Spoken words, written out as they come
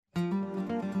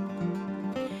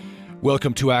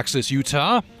Welcome to Access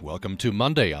Utah. Welcome to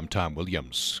Monday. I'm Tom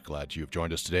Williams. Glad you've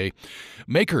joined us today.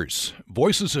 Makers,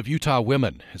 Voices of Utah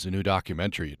Women is a new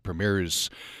documentary. It premieres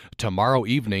tomorrow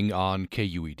evening on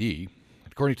KUED.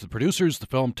 According to the producers, the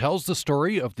film tells the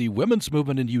story of the women's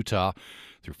movement in Utah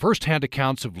through first-hand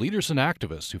accounts of leaders and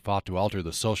activists who fought to alter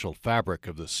the social fabric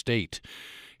of the state.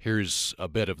 Here's a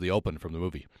bit of the open from the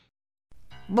movie.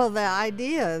 Well, the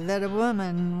idea that a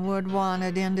woman would want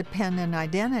an independent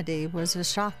identity was a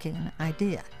shocking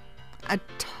idea. A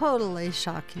totally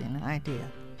shocking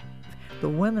idea. The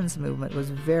women's movement was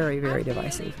very, very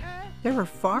divisive. There were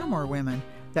far more women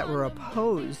that were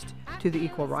opposed to the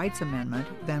Equal Rights Amendment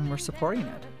than were supporting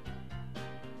it.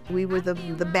 We were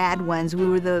the bad ones. We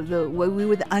were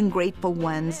the ungrateful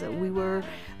ones. We were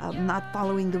not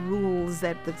following the rules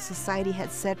that the society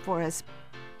had set for us.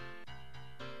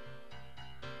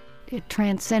 It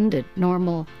transcended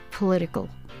normal political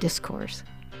discourse.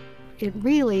 It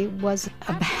really was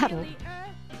a battle.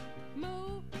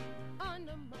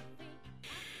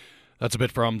 That's a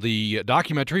bit from the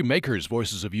documentary Makers,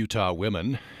 Voices of Utah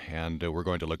Women, and we're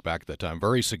going to look back at that time.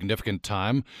 Very significant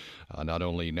time, not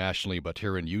only nationally but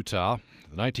here in Utah.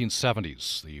 The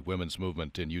 1970s, the women's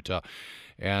movement in Utah.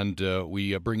 And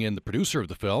we bring in the producer of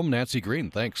the film, Nancy Green.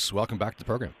 Thanks. Welcome back to the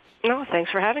program. No, thanks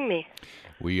for having me.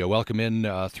 We welcome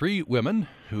in three women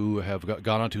who have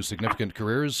gone on to significant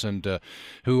careers and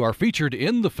who are featured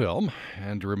in the film.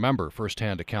 And remember,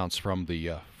 first-hand accounts from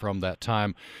that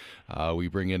time. We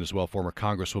bring in as well former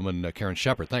Congresswoman Karen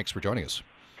Shepherd. Thanks for joining us.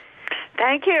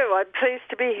 Thank you. I'm pleased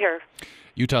to be here.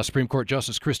 Utah Supreme Court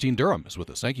Justice Christine Durham is with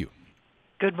us. Thank you.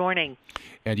 Good morning.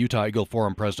 And Utah Eagle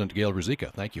Forum President Gail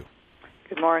Ruzicka. Thank you.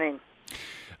 Good morning.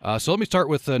 So let me start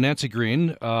with Nancy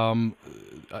Green.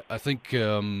 I think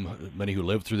many who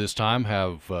lived through this time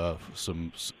have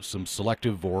some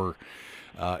selective or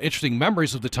interesting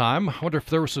memories of the time. I wonder if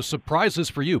there were some surprises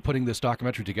for you putting this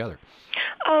documentary together.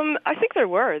 I think there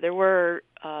were. There were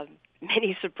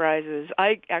many surprises.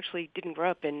 I actually didn't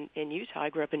grow up in Utah. I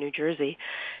grew up in New Jersey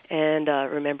and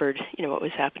remembered, what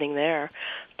was happening there.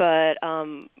 But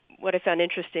what I found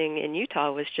interesting in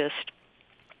Utah was just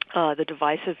the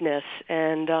divisiveness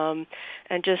and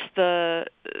just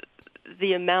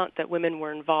the amount that women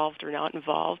were involved or not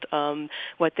involved,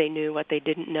 what they knew, what they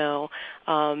didn't know,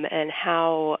 and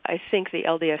how I think the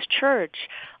LDS Church,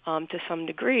 to some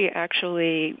degree,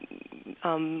 actually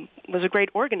was a great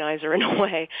organizer in a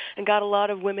way and got a lot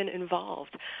of women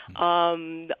involved,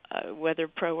 whether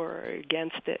pro or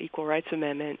against the Equal Rights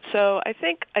Amendment. So I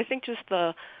think just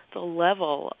the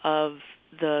level of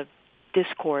the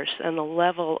discourse and the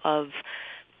level of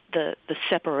the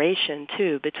separation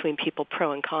too between people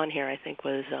pro and con here, I think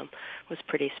was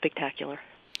pretty spectacular.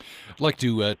 I'd like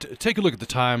to take a look at the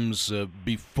times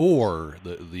before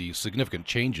the significant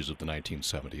changes of the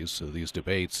 1970s. These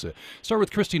debates. Start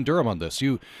with Christine Durham on this.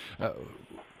 You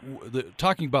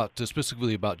talking about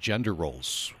specifically about gender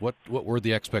roles. What were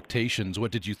the expectations?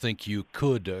 What did you think you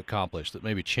could accomplish that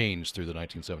maybe changed through the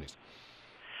 1970s?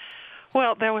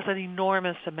 Well, there was an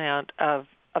enormous amount of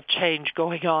change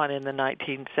going on in the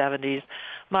 1970s.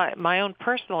 My own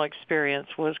personal experience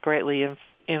was greatly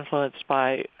influenced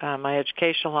by my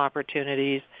educational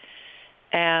opportunities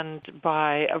and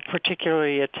by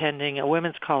particularly attending a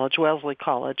women's college, Wellesley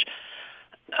College,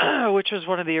 which was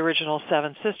one of the original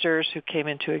Seven Sisters who came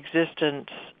into existence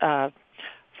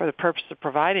for the purpose of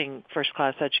providing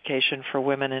first-class education for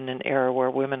women in an era where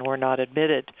women were not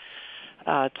admitted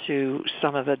to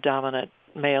some of the dominant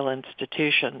male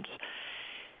institutions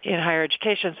in higher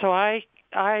education. So I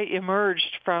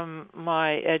emerged from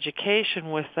my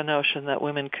education with the notion that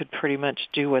women could pretty much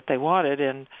do what they wanted,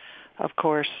 and of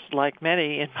course, like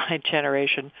many in my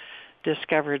generation,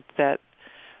 discovered that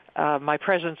my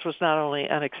presence was not only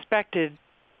unexpected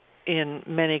in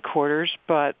many quarters,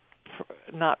 but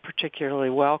not particularly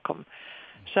welcome.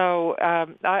 So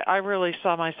I really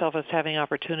saw myself as having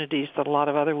opportunities that a lot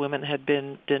of other women had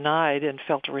been denied, and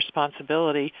felt a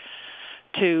responsibility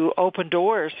to open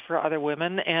doors for other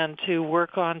women and to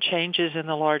work on changes in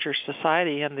the larger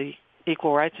society. And the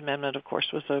Equal Rights Amendment, of course,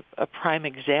 was a prime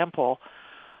example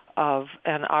of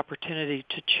an opportunity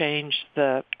to change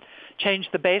the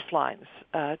baselines,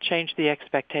 change the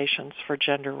expectations for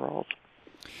gender roles.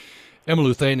 Emma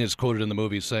Luthane is quoted in the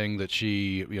movie saying that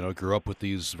she, grew up with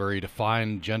these very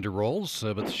defined gender roles,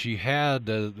 but she had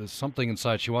something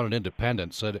inside. She wanted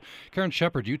independence. Karen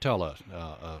Shepherd, you tell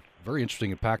a very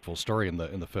interesting, impactful story in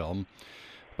the film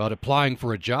about applying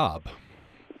for a job,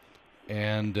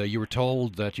 and you were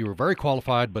told that you were very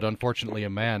qualified, but unfortunately, a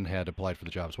man had applied for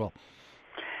the job as well.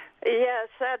 Yes,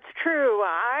 that's true.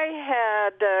 I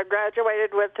had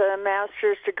graduated with a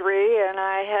master's degree, and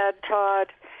I had taught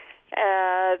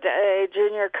at a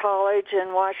junior college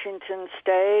in Washington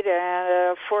State and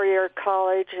a four-year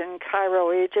college in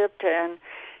Cairo, Egypt, and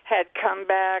had come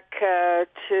back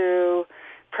to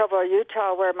Provo,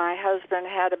 Utah, where my husband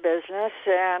had a business,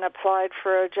 and applied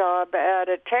for a job at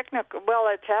a technical, well,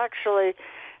 it's actually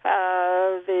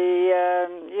the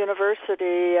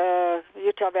university,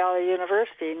 Utah Valley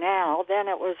University now. Then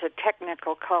it was a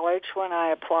technical college when I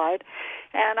applied.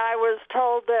 And I was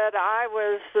told that I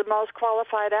was the most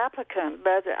qualified applicant,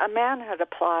 but a man had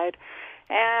applied.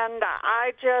 And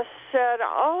I just said,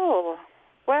 oh,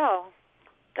 well,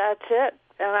 that's it.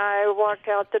 And I walked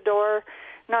out the door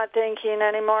not thinking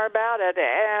any more about it,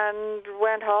 and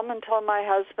went home and told my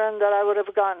husband that I would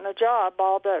have gotten a job,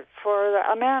 all but for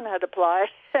a man had applied.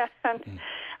 And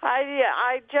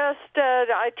I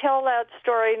tell that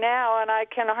story now, and I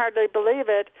can hardly believe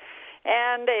it.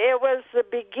 And it was the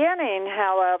beginning,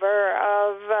 however,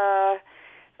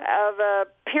 of a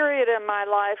period in my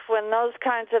life when those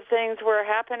kinds of things were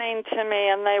happening to me,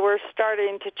 and they were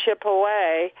starting to chip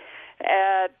away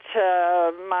at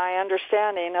my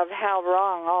understanding of how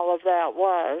wrong all of that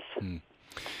was.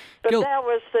 But that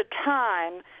was the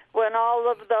time when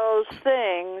all of those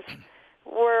things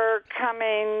were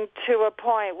coming to a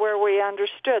point where we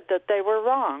understood that they were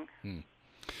wrong.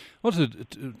 Well,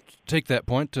 to take that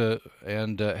point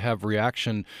and have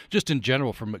reaction just in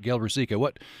general from Gail Ruzicka,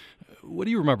 what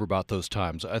do you remember about those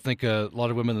times? I think a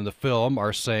lot of women in the film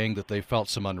are saying that they felt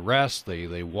some unrest.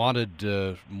 They wanted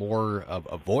more of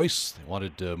a voice. They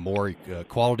wanted more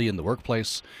equality in the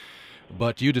workplace.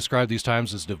 But you describe these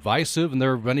times as divisive, and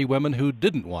there are many women who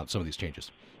didn't want some of these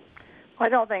changes. Well, I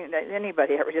don't think that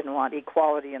anybody ever didn't want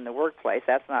equality in the workplace.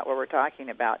 That's not what we're talking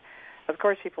about. Of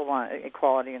course, people want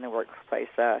equality in the workplace.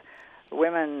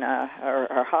 Women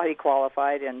are highly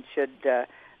qualified and should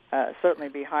certainly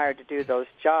be hired to do those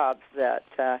jobs that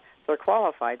they're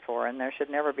qualified for, and there should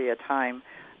never be a time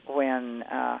when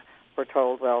we're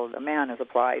told, well, a man has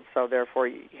applied, so therefore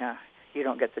you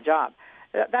don't get the job.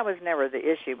 That was never the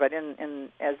issue, but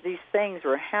as these things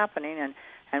were happening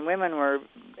and women were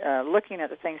looking at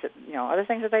the things that, other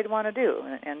things that they'd want to do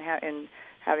and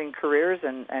having careers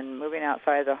and moving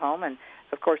outside the home, and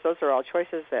of course those are all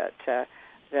choices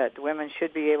that women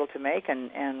should be able to make,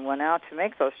 and went out to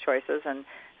make those choices and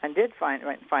did find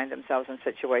themselves in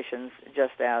situations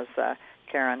just as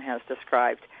Karen has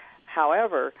described.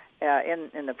 However, in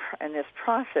this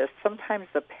process, sometimes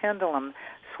the pendulum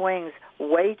swings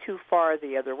way too far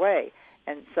the other way,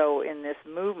 and so in this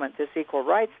movement, this equal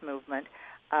rights movement,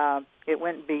 it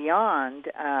went beyond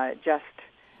just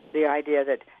the idea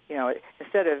that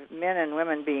instead of men and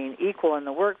women being equal in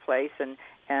the workplace and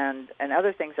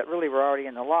other things that really were already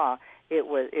in the law, it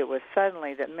was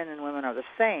suddenly that men and women are the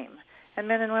same. And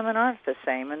men and women aren't the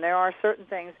same, and there are certain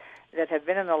things that have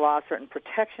been in the law, certain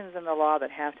protections in the law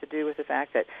that have to do with the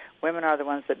fact that women are the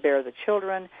ones that bear the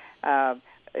children.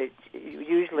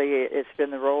 Usually it's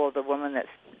been the role of the woman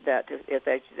that if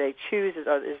they choose is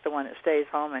the one that stays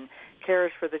home and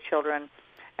cares for the children.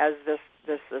 As this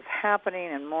is happening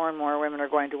and more women are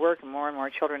going to work and more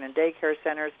children in daycare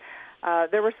centers,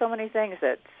 there were so many things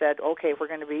that said, okay, if we're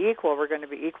going to be equal, we're going to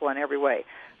be equal in every way.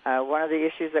 One of the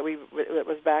issues that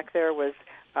was back there was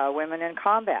women in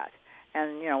combat.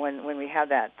 And, when we had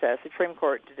that Supreme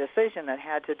Court decision that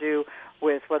had to do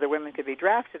with whether women could be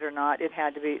drafted or not, it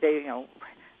had to be,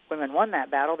 women won that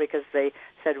battle because they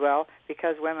said, well,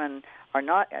 because women are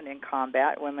not in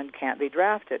combat, women can't be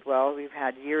drafted. Well, we've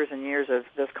had years and years of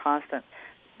this constant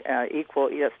equal,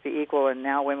 let's be equal, and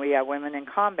now when we have women in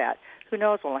combat, who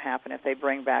knows what will happen if they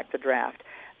bring back the draft.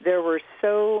 There were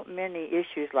so many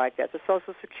issues like that. The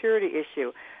Social Security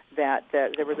issue, that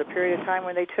there was a period of time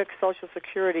when they took Social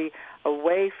Security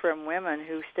away from women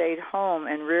who stayed home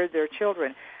and reared their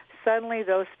children. Suddenly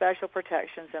those special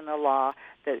protections in the law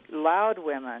that allowed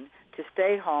women to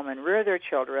stay home and rear their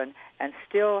children and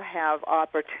still have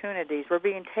opportunities were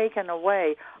being taken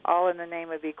away, all in the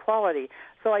name of equality.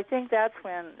 So I think that's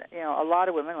when a lot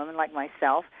of women like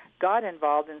myself, got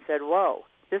involved and said, whoa,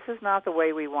 this is not the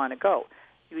way we want to go.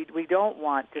 We don't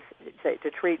want to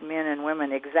treat men and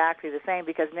women exactly the same,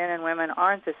 because men and women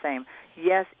aren't the same.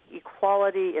 Yes,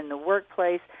 equality in the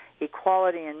workplace,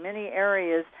 equality in many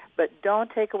areas, but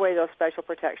don't take away those special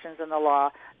protections in the law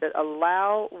that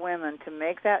allow women to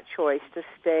make that choice to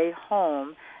stay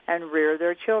home and rear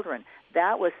their children.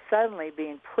 That was suddenly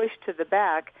being pushed to the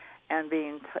back and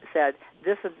being said,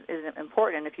 this is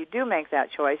important, and if you do make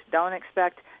that choice, don't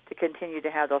expect to continue to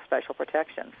have those special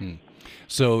protections.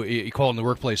 So equality in the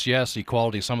workplace, yes.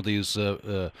 Equality, some of these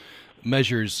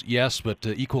measures, yes, but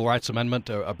Equal Rights Amendment,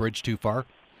 a bridge too far?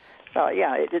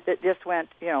 Yeah, it just went,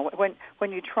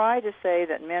 when you try to say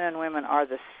that men and women are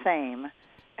the same,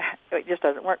 it just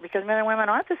doesn't work because men and women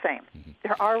aren't the same. Mm-hmm.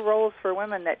 There are roles for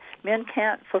women that men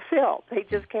can't fulfill. They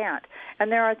just can't.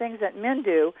 And there are things that men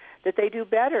do that they do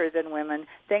better than women,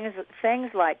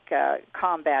 things like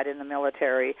combat in the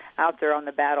military, out there on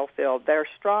the battlefield. They're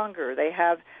stronger. They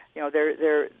have,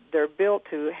 they're built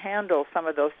to handle some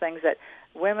of those things that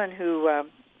women who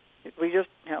we just,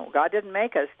 God didn't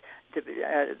make us to be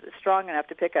strong enough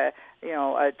to pick a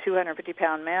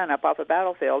 250-pound man up off a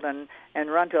battlefield and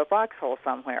run to a foxhole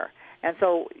somewhere. And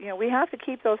so, we have to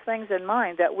keep those things in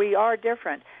mind, that we are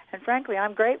different. And frankly,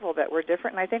 I'm grateful that we're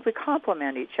different, and I think we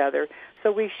complement each other.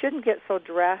 So we shouldn't get so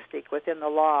drastic within the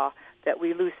law that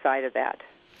we lose sight of that.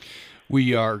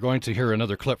 We are going to hear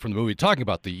another clip from the movie talking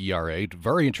about the ERA.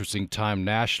 Very interesting time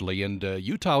nationally, and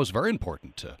Utah was very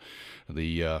important.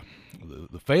 The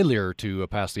failure to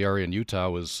pass the ERA in Utah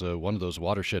was one of those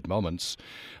watershed moments,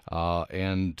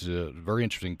 and very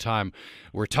interesting time.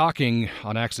 We're talking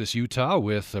on Access Utah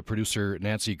with producer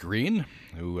Nancy Green,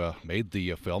 who made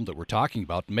the film that we're talking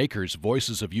about, Makers,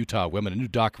 Voices of Utah Women, a new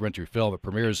documentary film. It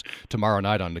premieres tomorrow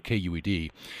night on the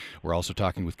KUED. We're also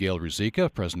talking with Gail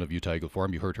Ruzicka, president of Utah Eagle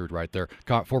Forum. You heard her right there.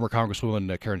 Former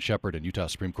Congresswoman Karen Shepard and Utah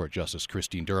Supreme Court Justice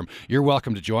Christine Durham. You're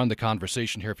welcome to join the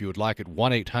conversation here if you would like at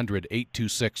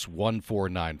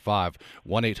 1-800-826-1495,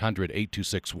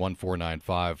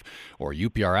 1-800-826-1495, or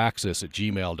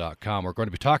upraccess@gmail.com. We're going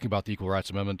to be talking about the Equal Rights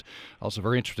Amendment, also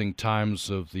very interesting times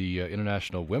of the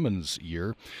International Women's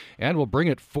Year, and we'll bring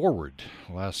it forward.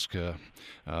 We'll ask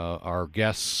our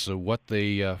guests what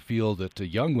they feel that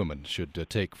young women should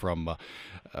take from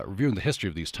reviewing the history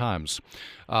of these times.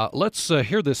 Let's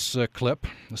hear this clip.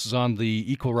 This is on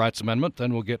the Equal Rights Amendment.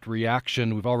 Then we'll get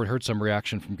reaction. We've already heard some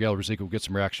reaction from Gail Ruzicka. We'll get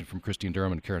some reaction from Christine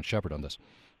Durham and Karen Shepard on this.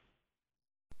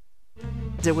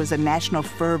 There was a national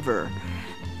fervor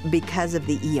because of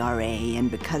the ERA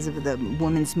and because of the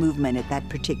women's movement at that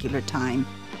particular time.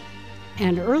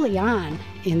 And early on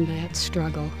in that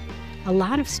struggle, a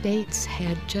lot of states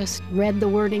had just read the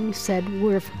wording, said,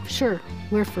 we're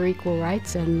for equal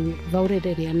rights, and voted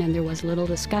it in, and there was little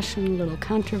discussion, little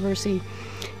controversy.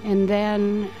 And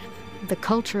then the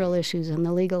cultural issues and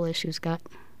the legal issues got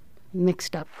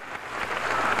mixed up.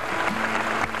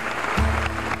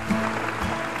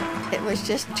 It was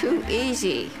just too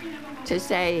easy to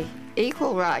say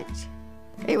equal rights.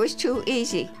 It was too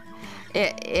easy.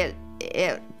 It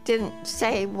didn't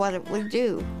say what it would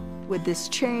do. Would this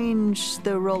change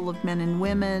the role of men and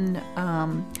women?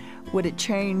 Would it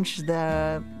change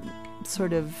the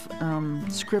sort of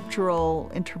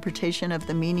scriptural interpretation of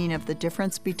the meaning of the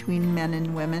difference between men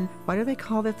and women? Why do they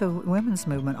call it the women's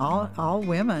movement? All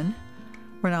women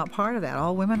were not part of that.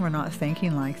 All women were not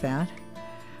thinking like that.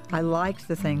 I liked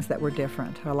the things that were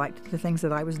different. I liked the things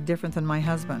that I was different than my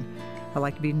husband. I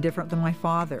liked being different than my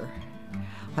father.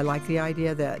 I liked the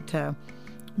idea that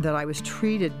I was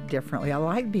treated differently. I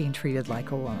like being treated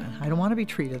like a woman. I don't want to be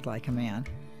treated like a man.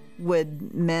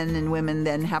 Would men and women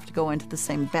then have to go into the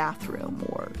same bathroom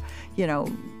or,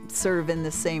 serve in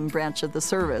the same branch of the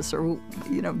service? Or,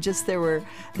 just there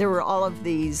were all of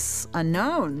these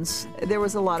unknowns. There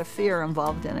was a lot of fear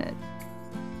involved in it.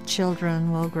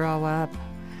 Children will grow up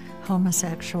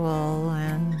homosexual,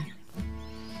 and,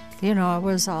 it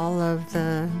was all of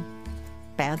the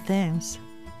bad things.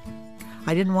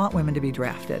 I didn't want women to be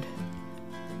drafted.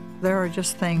 There are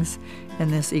just things in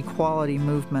this equality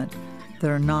movement that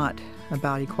are not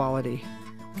about equality.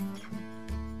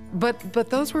 But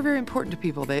those were very important to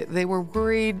people. They were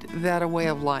worried that a way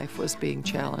of life was being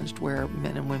challenged where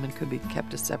men and women could be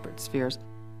kept as separate spheres.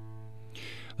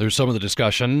 There's some of the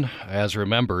discussion, as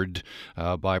remembered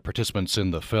by participants in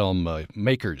the film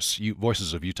Makers,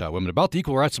 Voices of Utah Women, about the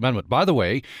Equal Rights Amendment. By the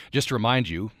way, just to remind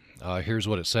you, here's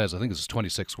what it says. I think this is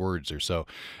 26 words or so.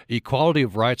 Equality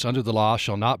of rights under the law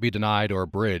shall not be denied or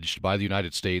abridged by the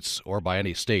United States or by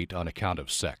any state on account of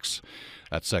sex.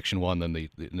 That's Section 1, then the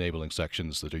enabling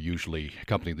sections that are usually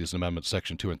accompanying these amendments,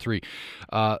 Section 2 and 3.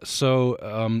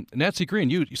 Nancy Green,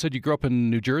 you said you grew up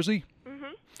in New Jersey?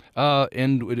 Mm-hmm.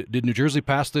 And did New Jersey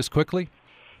pass this quickly?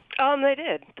 They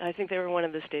did. I think they were one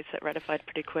of the states that ratified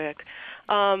pretty quick.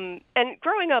 And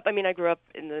growing up, I grew up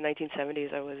in the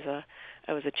 1970s.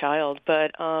 I was a child,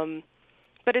 but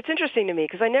it's interesting to me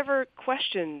because I never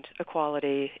questioned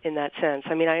equality in that sense.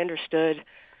 I understood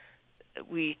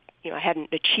I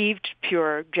hadn't achieved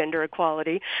pure gender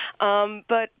equality,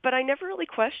 but I never really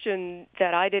questioned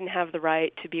that I didn't have the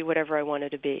right to be whatever I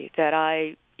wanted to be,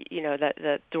 that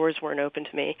that doors weren't open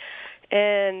to me.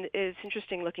 And it's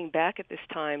interesting looking back at this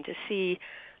time to see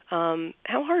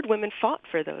how hard women fought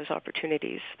for those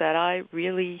opportunities that I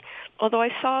really, although I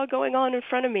saw going on in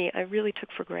front of me, I really took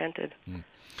for granted.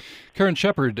 Karen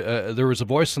Shepard, there was a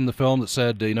voice in the film that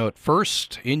said, at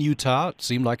first in Utah, it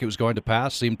seemed like it was going to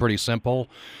pass, seemed pretty simple.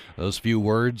 Those few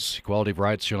words, equality of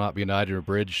rights shall not be denied or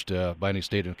abridged by any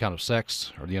state on account of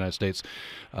sex or the United States.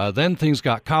 Then things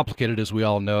got complicated, as we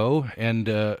all know, and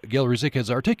Gail Ruzick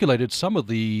has articulated some of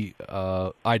the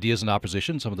ideas in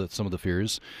opposition, some of the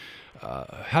fears.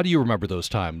 How do you remember those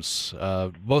times,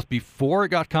 both before it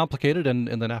got complicated and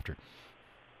then after?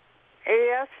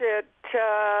 Yes, it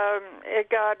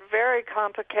got very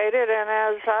complicated, and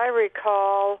as I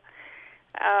recall,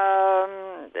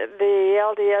 the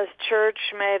LDS Church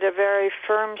made a very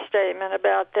firm statement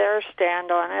about their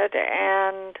stand on it,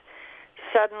 and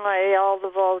suddenly all the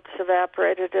votes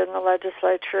evaporated in the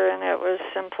legislature, and it was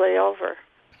simply over.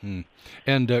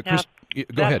 And Chris, go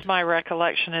that's ahead. My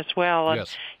recollection as well. And,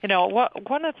 yes.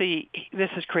 This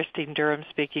is Christine Durham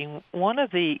speaking. One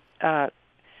of the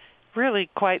really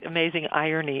quite amazing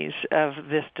ironies of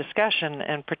this discussion,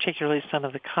 and particularly some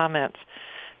of the comments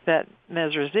that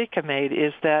Ms. Ruzicka made,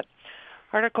 is that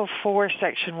Article 4,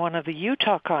 Section 1 of the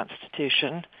Utah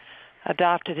Constitution,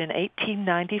 adopted in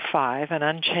 1895 and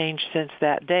unchanged since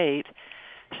that date,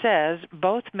 says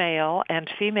both male and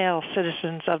female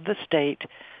citizens of the state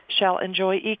shall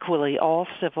enjoy equally all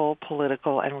civil,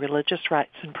 political, and religious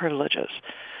rights and privileges.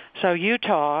 So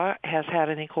Utah has had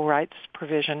an equal rights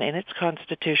provision in its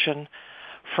constitution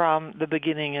from the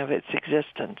beginning of its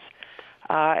existence.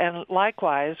 And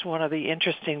likewise, one of the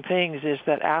interesting things is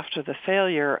that after the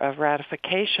failure of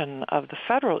ratification of the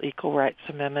federal Equal Rights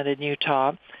Amendment in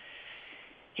Utah,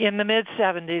 in the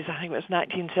mid-'70s, I think it was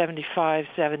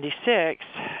 1975-76,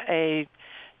 a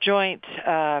joint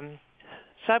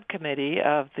subcommittee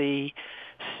of the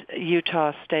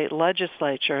Utah State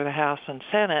Legislature, the House and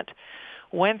Senate,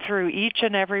 went through each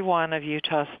and every one of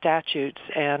Utah's statutes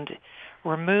and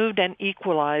removed and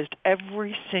equalized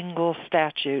every single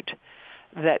statute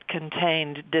that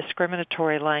contained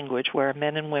discriminatory language where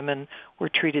men and women were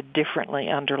treated differently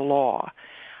under law.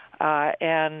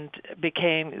 And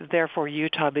therefore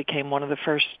Utah became one of the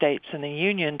first states in the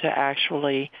union to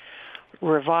actually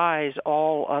revise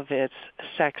all of its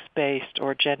sex-based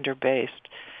or gender-based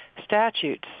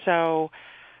statutes. So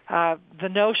the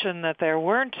notion that there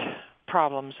weren't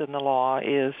problems in the law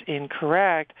is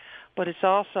incorrect, but it's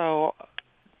also,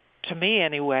 to me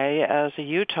anyway, as a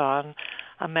Utahn,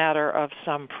 a matter of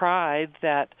some pride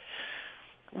that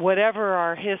whatever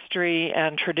our history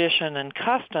and tradition and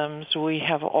customs, we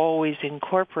have always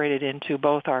incorporated into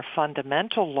both our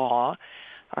fundamental law,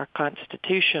 our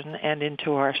Constitution, and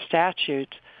into our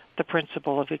statutes the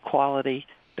principle of equality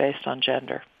based on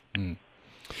gender.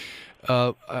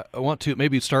 I want to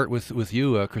maybe start with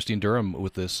you, Christine Durham,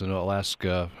 with this, and I'll ask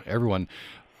everyone.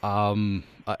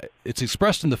 It's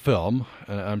expressed in the film,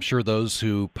 and I'm sure those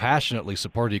who passionately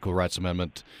support the Equal Rights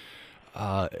Amendment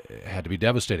had to be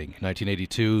devastating.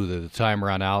 1982, the time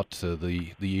ran out,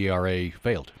 the ERA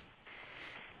failed.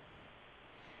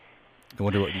 I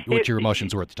wonder what your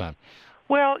emotions were at the time.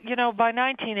 Well, by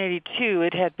 1982,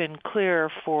 it had been clear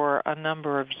for a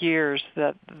number of years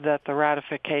that the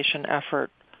ratification effort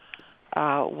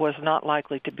was not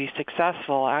likely to be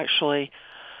successful. Actually,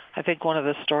 I think one of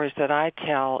the stories that I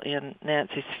tell in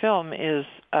Nancy's film is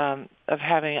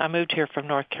I moved here from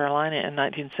North Carolina in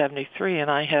 1973,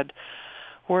 and I had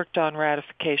worked on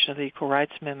ratification of the Equal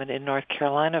Rights Amendment in North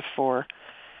Carolina for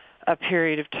a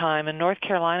period of time, and North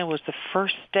Carolina was the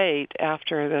first state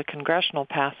after the congressional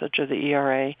passage of the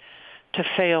ERA to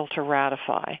fail to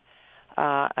ratify.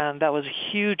 And that was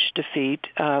a huge defeat.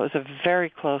 It was a very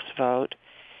close vote.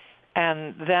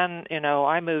 And then,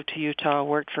 I moved to Utah,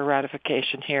 worked for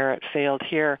ratification here. It failed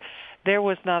here. There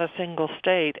was not a single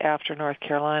state after North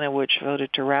Carolina which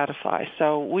voted to ratify.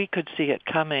 So we could see it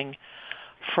coming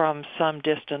from some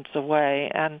distance away.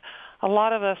 And a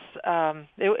lot of us,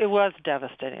 it was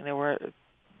devastating.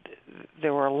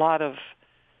 There were a lot of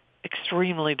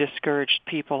extremely discouraged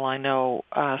people I know,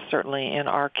 certainly in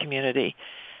our community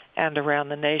and around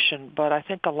the nation. But I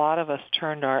think a lot of us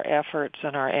turned our efforts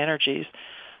and our energies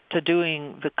to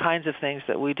doing the kinds of things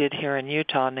that we did here in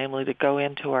Utah, namely to go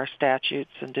into our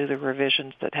statutes and do the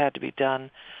revisions that had to be done,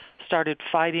 started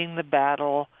fighting the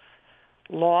battle,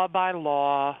 law by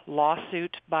law,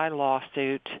 lawsuit by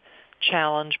lawsuit,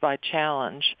 challenge by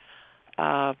challenge.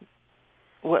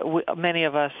 Many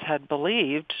of us had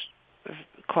believed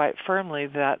quite firmly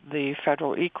that the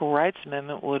Federal Equal Rights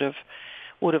Amendment would have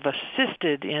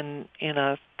assisted in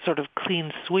a sort of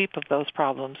clean sweep of those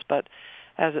problems, but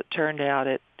as it turned out,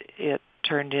 it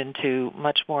turned into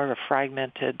much more of a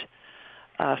fragmented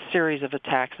series of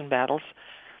attacks and battles,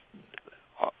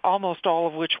 almost all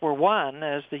of which were won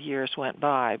as the years went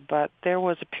by. But there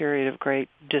was a period of great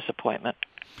disappointment.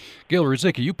 Gail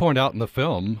Ruzicka, you point out in the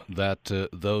film that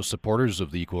those supporters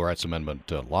of the Equal Rights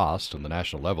Amendment lost on the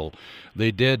national level.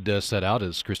 They did set out,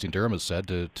 as Christine Durham has said,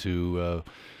 to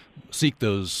seek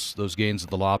those gains of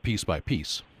the law piece by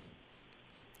piece.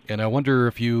 And I wonder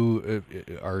if you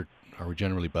are we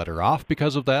generally better off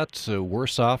because of that,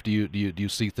 worse off? Do you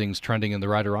see things trending in the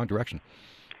right or wrong direction?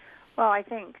 Well, I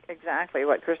think exactly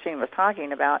what Christine was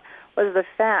talking about was the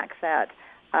fact that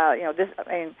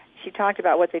she talked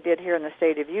about what they did here in the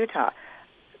state of Utah.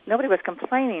 Nobody was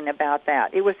complaining about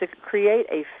that. It was to create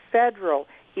a federal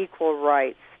equal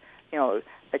rights, a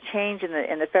change in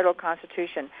the federal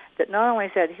constitution that not only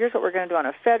said, here's what we're going to do on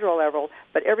a federal level,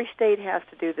 but every state has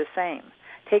to do the same,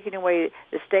 taking away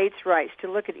the state's rights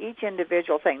to look at each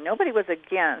individual thing. Nobody was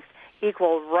against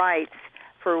equal rights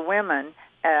for women,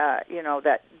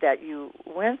 that you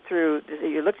went through,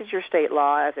 you looked at your state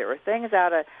law, as there were things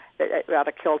out of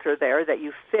kilter there that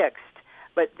you fixed.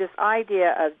 But this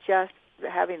idea of just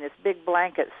having this big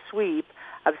blanket sweep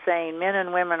of saying men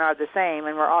and women are the same,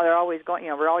 and we're always going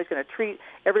to treat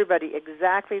everybody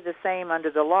exactly the same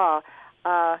under the law,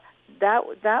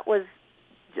 that was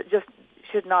just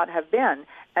should not have been.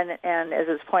 And as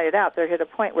was pointed out, there hit a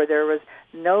point where there was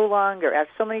no longer, as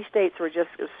so many states were just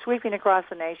sweeping across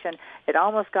the nation, it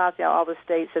almost got all the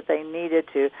states that they needed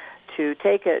to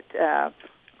take it, to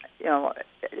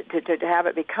have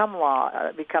it become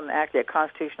law, become actually a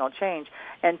constitutional change,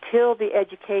 until the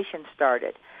education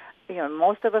started.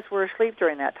 Most of us were asleep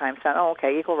during that time, saying, oh,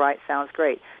 okay, equal rights sounds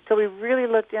great. So we really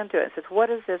looked into it and said, what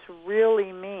does this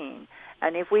really mean?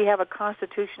 And if we have a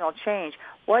constitutional change,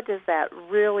 what does that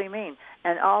really mean?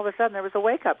 And all of a sudden, there was a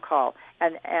wake-up call.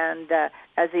 And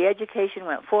as the education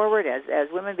went forward, as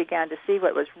women began to see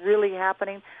what was really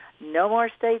happening, no more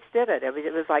states did it.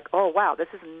 It was like, oh, wow, this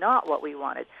is not what we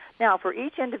wanted. Now, for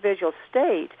each individual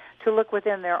state to look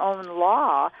within their own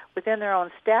law, within their own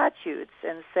statutes,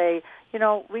 and say,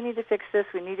 we need to fix this,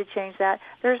 we need to change that,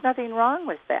 there's nothing wrong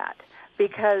with that,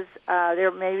 because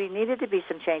there maybe needed to be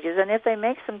some changes. And if they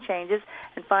make some changes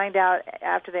and find out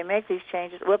after they make these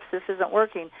changes, whoops, this isn't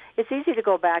working, it's easy to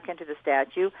go back into the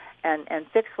statute and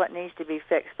fix what needs to be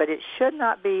fixed. But it should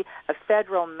not be a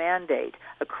federal mandate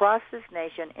across this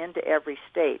nation into every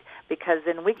state, because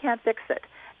then we can't fix it.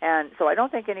 And so I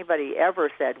don't think anybody ever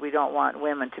said we don't want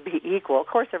women to be equal. Of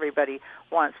course, everybody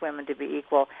wants women to be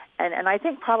equal. And I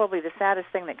think probably the saddest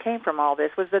thing that came from all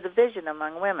this was the division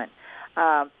among women.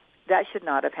 That should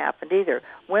not have happened either.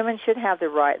 Women should have the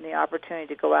right and the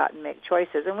opportunity to go out and make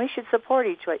choices, and we should support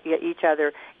each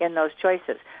other in those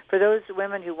choices. For those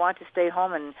women who want to stay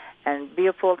home and be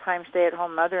a full-time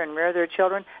stay-at-home mother and rear their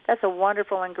children, that's a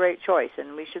wonderful and great choice,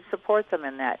 and we should support them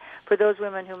in that. For those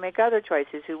women who make other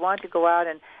choices, who want to go out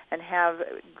and have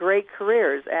great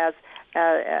careers,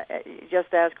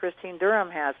 just as Christine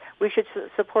Durham has, we should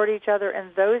support each other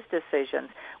in those decisions.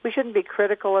 We shouldn't be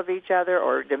critical of each other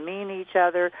or demean each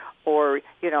other, or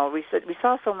we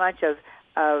saw so much of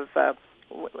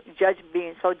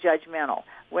being so judgmental.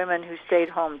 Women who stayed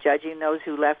home judging those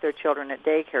who left their children at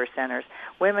daycare centers.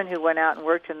 Women who went out and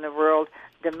worked in the world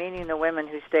demeaning the women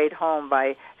who stayed home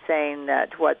by saying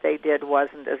that what they did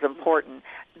wasn't as important.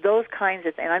 Those kinds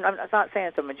of things. And I'm not saying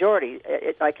it's a majority.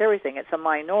 Like everything, it's a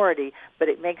minority, but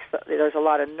there's a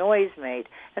lot of noise made.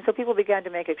 And so people began to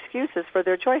make excuses for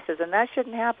their choices, and that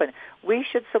shouldn't happen. We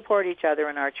should support each other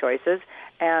in our choices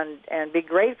and be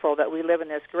grateful that we live in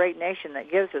this great nation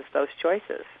that gives us those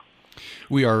choices.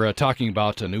 We are talking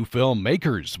about a new film,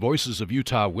 Makers, Voices of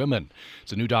Utah Women.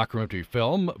 It's a new documentary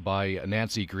film by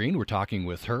Nancy Green. We're talking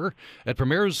with her. It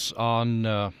premieres on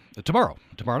tomorrow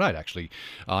night, actually,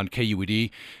 on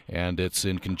KUED, and it's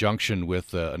in conjunction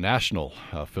with a national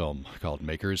film called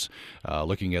Makers,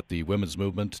 looking at the women's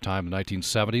movement, time in the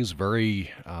 1970s.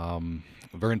 Very,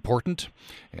 very important,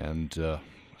 and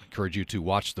encourage you to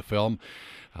watch the film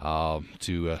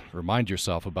to remind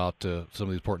yourself about some of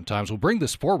the important times. We'll bring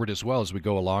this forward as well as we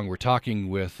go along. We're talking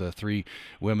with three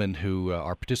women who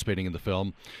are participating in the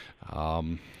film.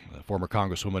 Former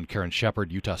Congresswoman Karen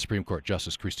Shepard, Utah Supreme Court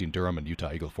Justice Christine Durham, and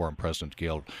Utah Eagle Forum President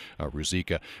Gail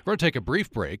Ruzicka. We're going to take a brief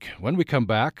break. When we come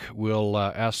back, we'll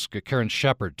ask Karen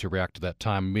Shepard to react to that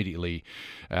time immediately,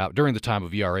 during the time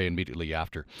of ERA, immediately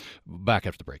after. Back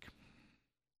after the break.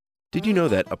 Did you know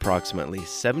that approximately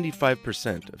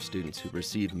 75% of students who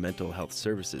receive mental health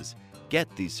services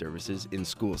get these services in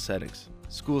school settings?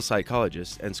 School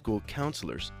psychologists and school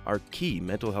counselors are key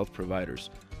mental health providers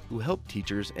who help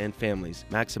teachers and families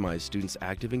maximize students'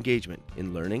 active engagement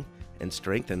in learning and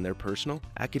strengthen their personal,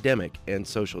 academic, and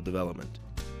social development.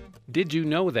 Did You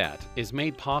Know That is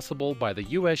made possible by the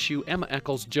USU Emma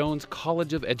Eccles Jones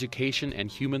College of Education and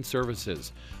Human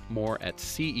Services. More at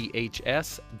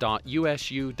cehs.usu.edu.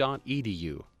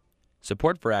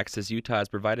 Support for Access Utah is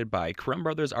provided by Crumb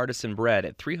Brothers Artisan Bread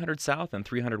at 300 South and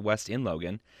 300 West in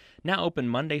Logan, now open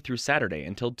Monday through Saturday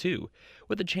until 2,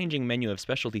 with a changing menu of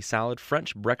specialty salad,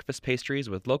 French breakfast pastries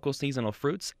with local seasonal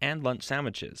fruits, and lunch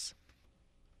sandwiches.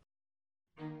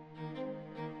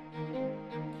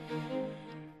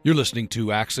 You're listening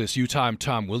to Access Utah. I'm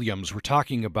Tom Williams. We're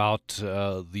talking about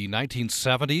the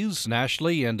 1970s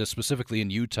nationally and specifically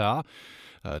in Utah,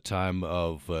 a time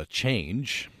of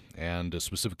change, and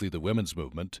specifically the women's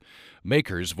movement.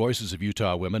 Makers, Voices of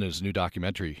Utah Women, is a new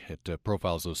documentary. It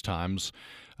profiles those times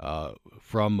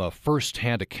from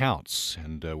first-hand accounts,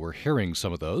 and we're hearing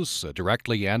some of those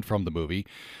directly and from the movie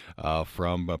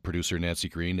from producer Nancy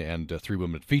Green and three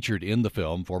women featured in the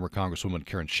film: former Congresswoman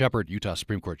Karen Shepard, Utah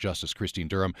Supreme Court Justice Christine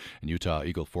Durham, and Utah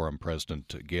Eagle Forum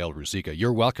President Gail Ruzicka.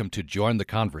 You're welcome to join the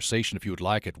conversation if you would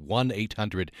like at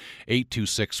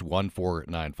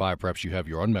 1-800-826-1495. Perhaps you have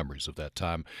your own memories of that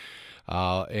time.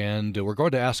 And we're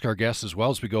going to ask our guests as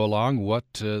well as we go along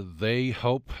what they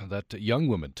hope that young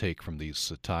women take from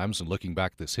these times and looking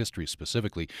back at this history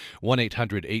specifically.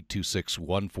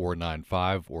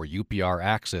 1-800-826-1495 or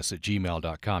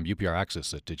upraccess@gmail.com,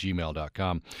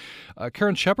 upraccess@gmail.com.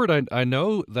 Karen Shepard, I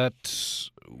know that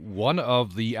one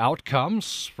of the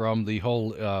outcomes from the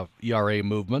whole ERA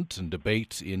movement and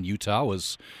debate in Utah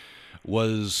was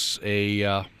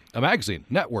a magazine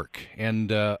network,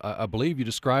 and I believe you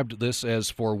described this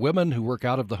as for women who work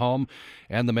out of the home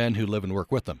and the men who live and work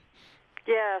with them.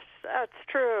 Yes, that's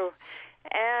true.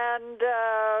 And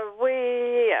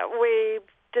we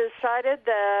decided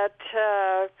that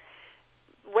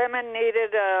women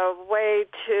needed a way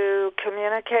to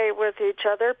communicate with each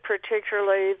other,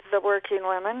 particularly the working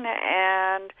women,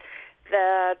 and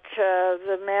that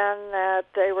the men that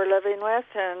they were living with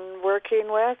and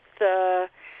working with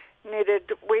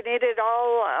we needed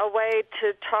all a way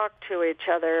to talk to each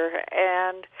other,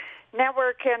 and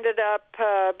network ended up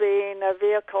being a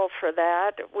vehicle for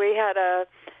that. We had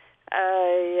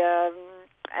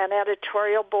an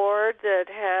editorial board that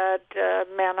had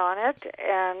men on it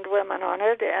and women on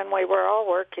it, and we were all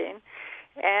working,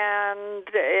 and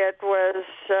it was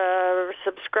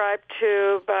subscribed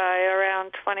to by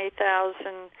around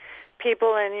 20,000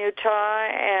 people in Utah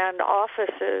and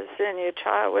offices in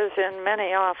Utah. It was in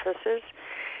many offices.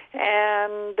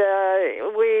 And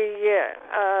we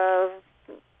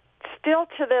still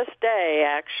to this day,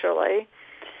 actually,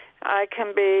 I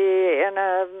can be in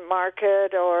a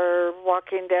market or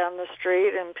walking down the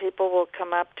street and people will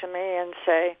come up to me and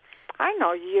say, "I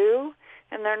know you."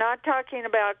 And they're not talking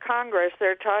about Congress.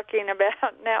 They're talking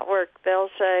about network. They'll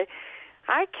say,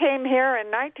 "I came here in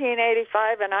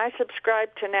 1985 and I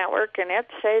subscribed to network and it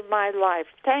saved my life.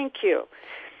 Thank you."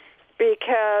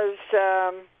 Because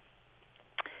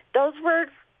those were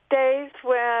days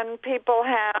when people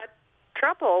had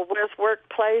trouble with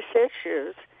workplace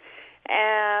issues.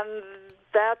 And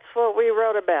that's what we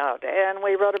wrote about. And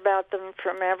we wrote about them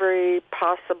from every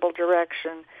possible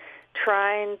direction,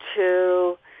 trying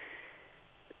to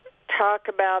talk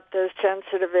about the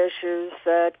sensitive issues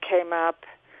that came up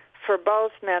for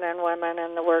both men and women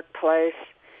in the workplace.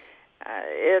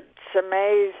 It's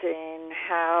amazing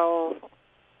how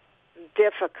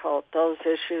difficult those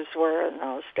issues were in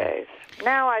those days.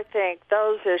 Now I think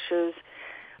those issues,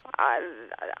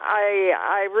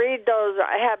 I read those,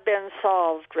 have been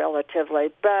solved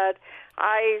relatively, but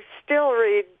I still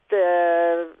read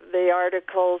the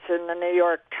articles in the New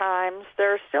York Times.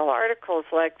 There are still articles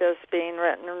like this being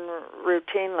written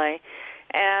routinely,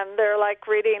 and they're like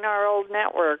reading our old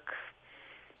network.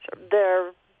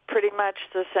 They're pretty much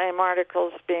the same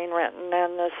articles being written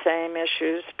and the same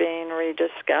issues being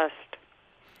rediscussed.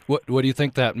 What do you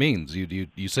think that means?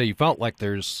 You say you felt like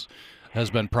has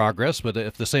been progress, but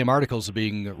if the same articles are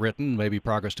being written, maybe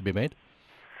progress to be made?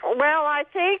 Well, I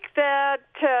think that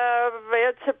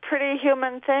it's a pretty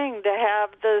human thing to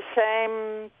have the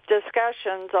same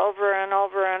discussions over and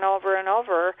over and over and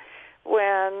over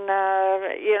when,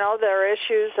 there are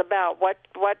issues about what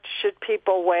should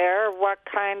people wear, what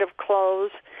kind of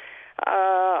clothes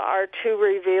are too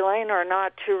revealing or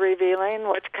not too revealing,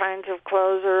 what kinds of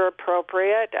clothes are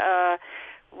appropriate,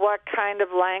 what kind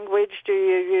of language do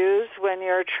you use when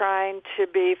you're trying to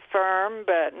be firm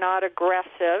but not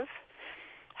aggressive.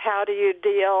 How do you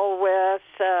deal with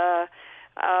a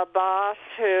boss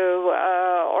who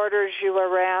orders you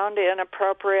around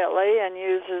inappropriately and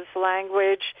uses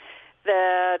language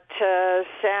that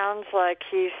sounds like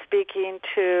he's speaking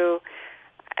to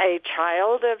a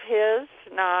child of his,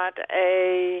 not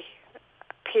a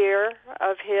peer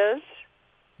of his.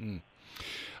 Mm.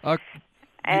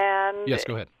 And yes,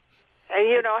 go ahead.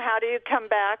 How do you come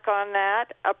back on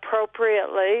that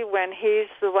appropriately when he's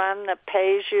the one that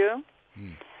pays you?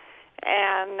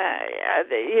 And,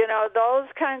 those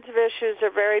kinds of issues are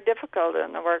very difficult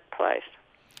in the workplace.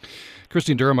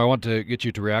 Christine Durham, I want to get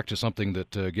you to react to something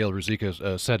that Gail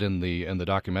Ruzicka said in the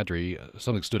documentary.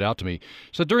 Something stood out to me.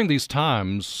 She said during these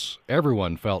times,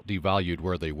 everyone felt devalued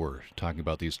where they were, talking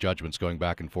about these judgments going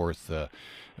back and forth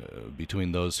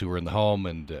between those who were in the home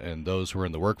and those who were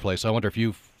in the workplace. I wonder if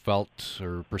you felt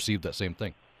or perceived that same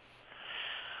thing.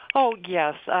 Oh,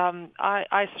 yes.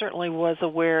 I certainly was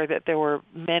aware that there were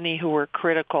many who were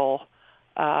critical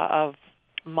of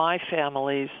my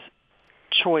family's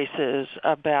choices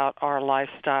about our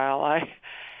lifestyle.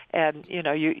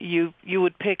 You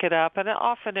would pick it up, and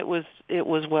often it was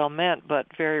well meant, but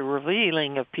very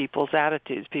revealing of people's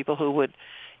attitudes. People who would,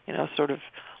 sort of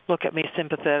look at me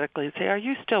sympathetically and say, "Are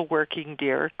you still working,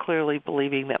 dear?" Clearly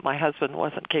believing that my husband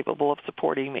wasn't capable of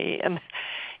supporting me, and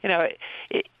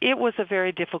it was a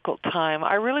very difficult time.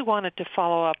 I really wanted to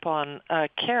follow up on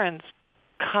Karen's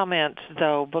comments,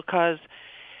 though, because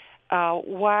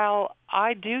while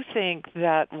I do think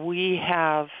that we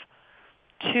have,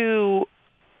 to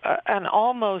an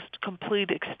almost complete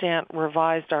extent,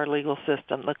 revised our legal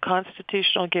system. The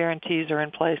constitutional guarantees are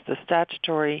in place. The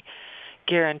statutory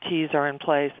guarantees are in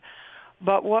place.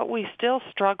 But what we still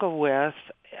struggle with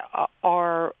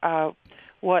are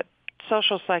what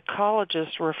social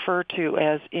psychologists refer to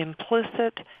as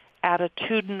implicit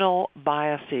attitudinal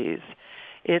biases.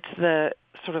 It's the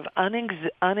sort of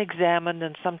unexamined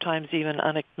and sometimes even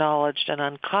unacknowledged and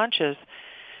unconscious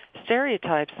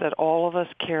stereotypes that all of us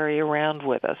carry around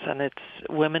with us. And it's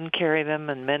women carry them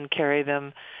and men carry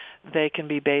them. They can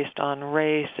be based on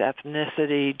race,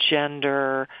 ethnicity,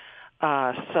 gender,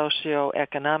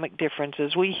 socioeconomic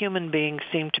differences. We human beings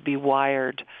seem to be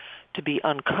wired to be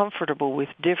uncomfortable with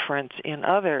difference in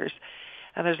others.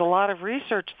 And there's a lot of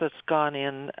research that's gone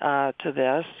in to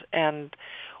this. And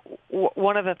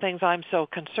one of the things I'm so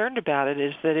concerned about it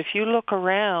is that if you look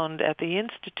around at the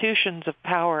institutions of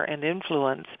power and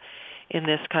influence in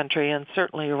this country and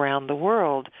certainly around the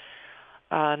world,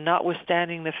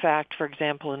 notwithstanding the fact, for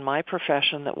example, in my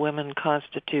profession that women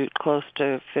constitute close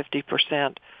to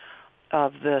 50%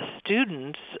 of the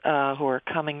students who are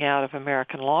coming out of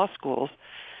American law schools,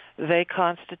 they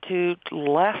constitute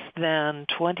less than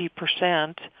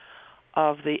 20%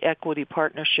 of the equity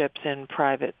partnerships in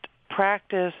private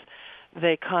practice.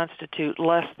 They constitute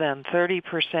less than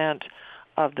 30%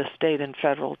 of the state and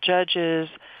federal judges.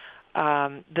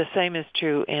 The same is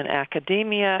true in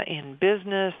academia, in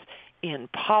business, in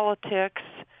politics.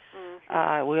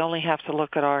 We only have to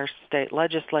look at our state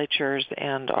legislatures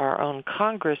and our own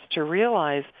Congress to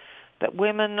realize that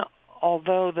women,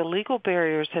 although the legal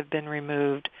barriers have been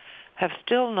removed, have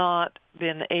still not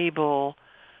been able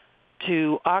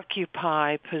to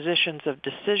occupy positions of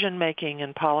decision-making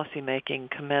and policy-making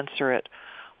commensurate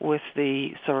with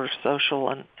the sort of social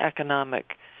and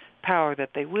economic power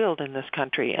that they wield in this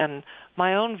country. And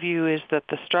my own view is that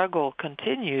the struggle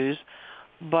continues,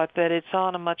 but that it's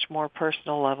on a much more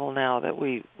personal level now, that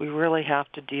we really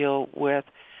have to deal with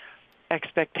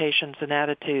expectations and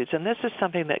attitudes. And this is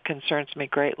something that concerns me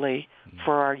greatly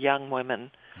for our young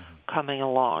women coming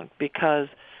along, because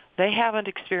they haven't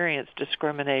experienced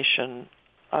discrimination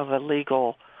of a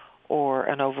legal or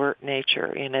an overt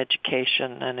nature in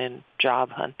education and in job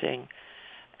hunting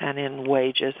and in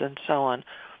wages and so on.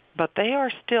 But they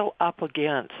are still up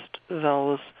against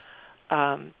those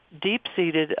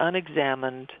deep-seated,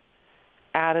 unexamined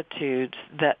attitudes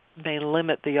that may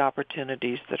limit the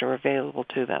opportunities that are available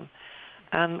to them.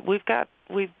 And we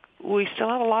still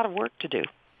have a lot of work to do.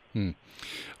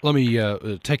 Let me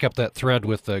take up that thread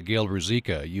with Gail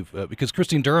Ruzicka. Because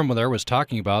Christine Durham there was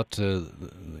talking about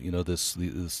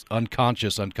this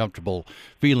unconscious, uncomfortable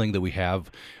feeling that we have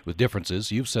with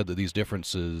differences. You've said that these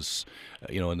differences,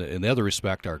 in the other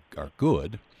respect, are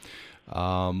good.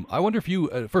 I wonder if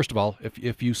you, first of all,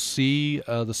 if you see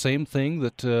the same thing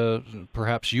that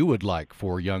perhaps you would like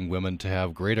for young women to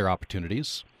have greater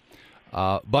opportunities,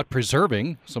 but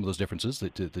preserving some of those differences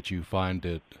that you find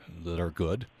that are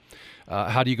good.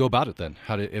 How do you go about it then?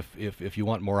 If you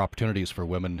want more opportunities for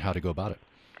women, how to go about it?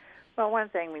 Well, one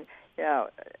thing,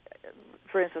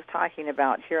 for instance, talking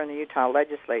about here in the Utah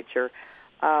legislature,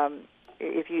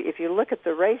 if you look at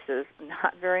the races,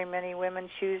 not very many women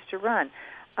choose to run.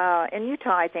 In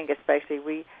Utah, I think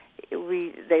especially,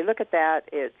 they look at that.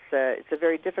 It's a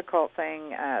very difficult thing.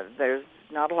 There's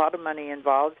not a lot of money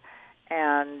involved,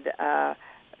 and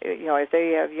if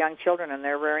they have young children and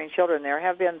they're rearing children, there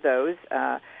have been those,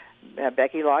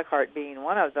 Becky Lockhart being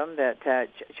one of them, that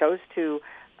chose to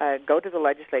go to the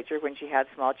legislature when she had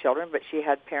small children, but she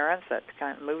had parents that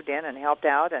kind of moved in and helped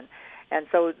out, and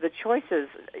so the choices,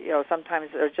 sometimes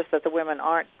are just that the women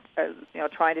aren't,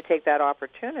 trying to take that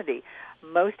opportunity.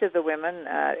 Most of the women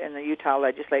in the Utah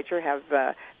legislature have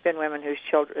been women whose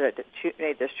children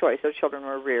made this choice. Those children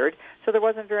were reared, so there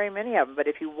wasn't very many of them. But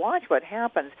if you watch what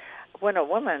happens when a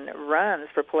woman runs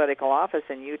for political office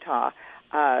in Utah,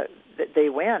 they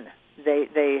win.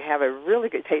 They have a really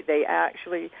good. They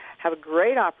actually have a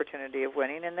great opportunity of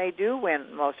winning, and they do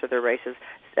win most of their races.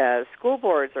 School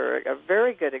boards are a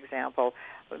very good example.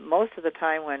 Most of the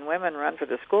time when women run for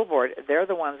the school board, they're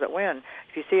the ones that win.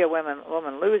 If you see a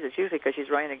woman lose, it's usually because she's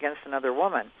running against another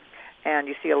woman. And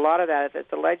you see a lot of that at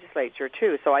the legislature,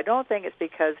 too. So I don't think it's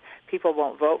because people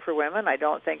won't vote for women. I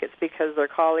don't think it's because their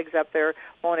colleagues up there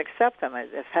won't accept them.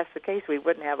 If that's the case, we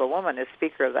wouldn't have a woman as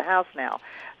Speaker of the House now.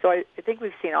 So I think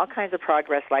we've seen all kinds of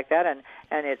progress like that, and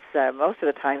it's most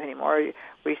of the time anymore,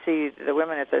 we see the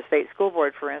women at the state school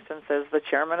board, for instance, as the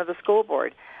chairman of the school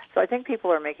board. So I think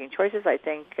people are making choices. I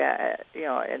think,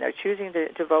 and they're choosing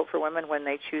to vote for women when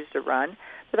they choose to run.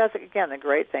 But that's, again, the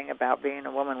great thing about being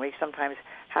a woman. We sometimes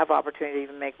have opportunity to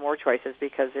even make more choices,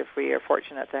 because if we are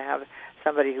fortunate to have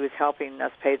somebody who is helping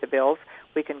us pay the bills,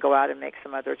 we can go out and make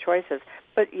some other choices.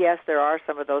 But, yes, there are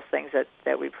some of those things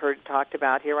that we've heard talked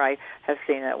about here. I have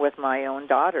seen it with my own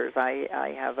daughters.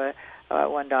 I have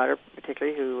one daughter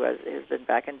particularly who has been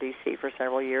back in D.C. for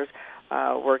several years,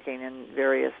 working in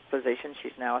various positions.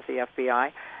 She's now with the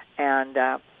FBI,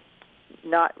 and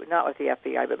not with the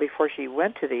FBI, but before she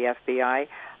went to the FBI,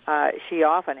 she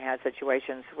often had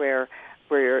situations where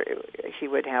she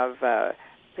would have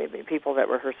people that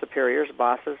were her superiors,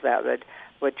 bosses, that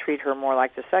would treat her more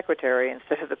like the secretary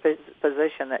instead of the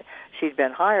position that she'd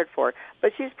been hired for.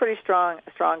 But she's a pretty strong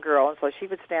girl, and so she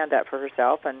would stand up for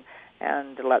herself and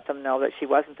let them know that she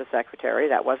wasn't the secretary.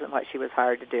 That wasn't what she was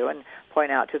hired to do, and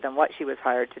point out to them what she was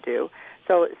hired to do.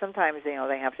 So sometimes, they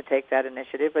have to take that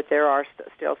initiative, but there are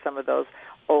still some of those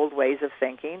old ways of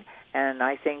thinking, and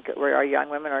I think our young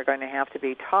women are going to have to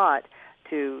be taught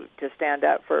to stand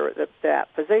up for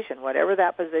that position. Whatever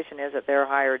that position is that they're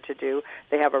hired to do,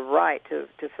 they have a right to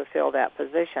fulfill that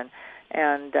position.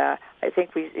 And I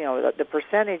think the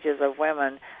percentages of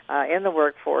women in the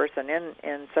workforce and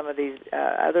in some of these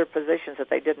other positions that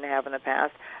they didn't have in the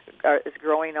past is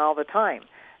growing all the time.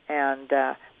 And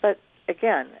but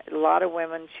again, a lot of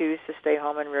women choose to stay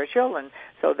home and rear children,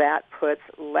 so that puts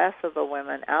less of the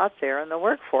women out there in the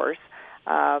workforce.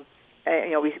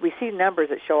 We see numbers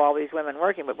that show all these women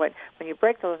working, but when you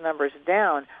break those numbers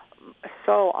down,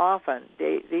 so often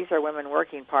these are women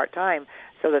working part-time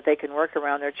so that they can work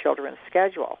around their children's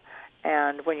schedule.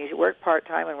 And when you work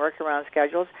part-time and work around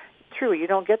schedules, true, you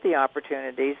don't get the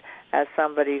opportunities as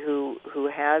somebody who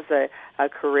has a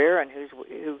career and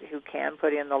who can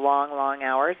put in the long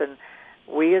hours. And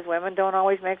we as women don't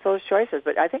always make those choices.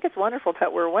 But I think it's wonderful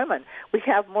that we're women. We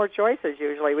have more choices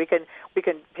usually. We can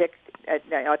pick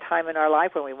a time in our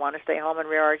life when we want to stay home and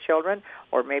rear our children,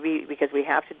 or maybe because we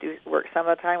have to work some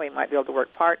of the time, we might be able to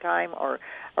work part-time, or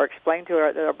explain to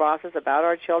our bosses about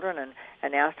our children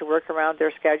and ask to work around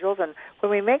their schedules. And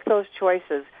when we make those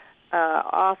choices,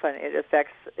 often it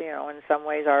affects, in some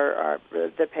ways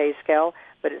the pay scale,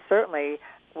 but it certainly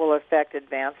will affect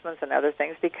advancements and other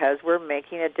things because we're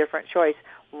making a different choice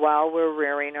while we're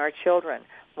rearing our children.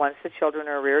 Once the children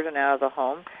are reared and out of the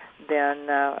home, then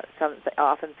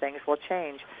often things will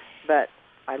change. But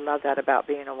I love that about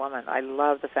being a woman. I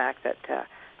love the fact that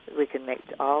we can make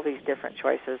all these different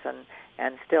choices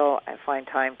and still find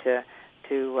time to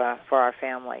for our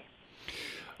family.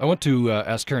 I want to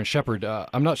ask Karen Shepard.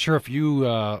 I'm not sure if you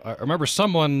I remember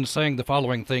someone saying the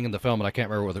following thing in the film, and I can't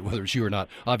remember whether it's you or not.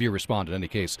 I'll have you respond in any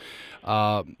case.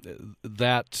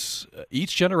 That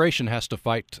each generation has to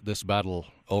fight this battle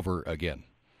over again.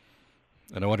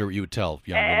 And I wonder what you would tell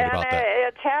young women about that.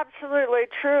 It's absolutely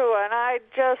true. And I'd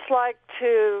just like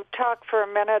to talk for a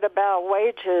minute about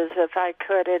wages, if I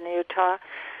could, in Utah.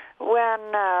 When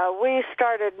we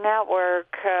started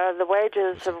Network, the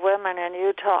wages of women in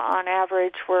Utah on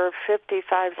average were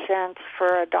 55 cents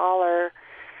for a dollar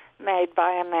made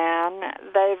by a man.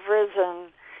 They've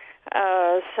risen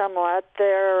somewhat.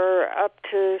 They're up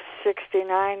to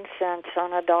 69 cents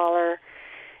on a dollar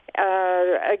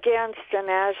against a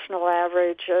national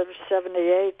average of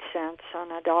 78 cents on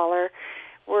a dollar.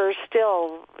 We're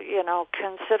still,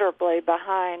 considerably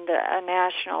behind a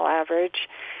national average.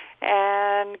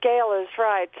 And Gail is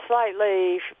right.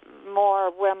 Slightly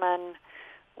more women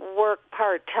work part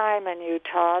part-time in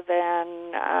Utah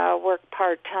than work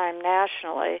part-time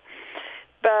nationally.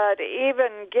 But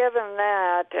even given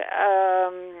that,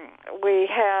 we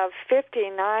have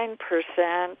 59%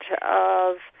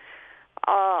 of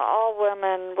all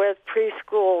women with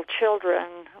preschool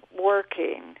children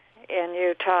working in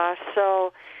Utah.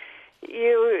 So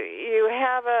you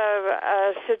have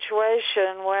a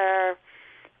situation where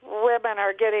women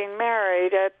are getting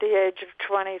married at the age of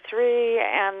 23,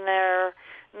 and they're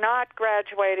not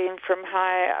graduating from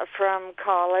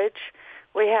college.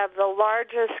 We have the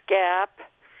largest gap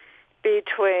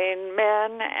between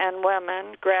men and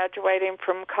women graduating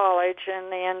from college in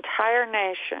the entire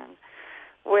nation,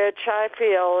 which I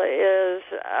feel is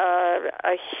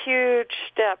a huge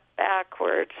step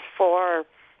backwards for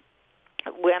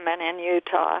women in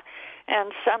Utah,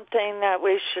 and something that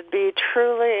we should be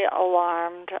truly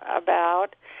alarmed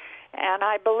about. And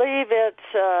I believe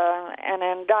it's an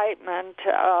indictment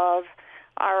of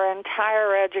our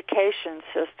entire education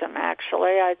system,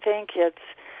 actually. I think it's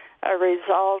a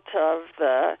result of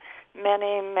the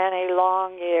many, many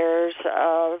long years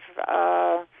of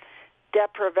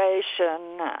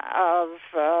deprivation of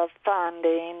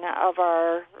funding of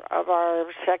our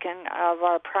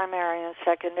primary and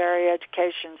secondary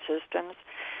education systems,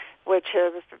 which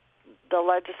the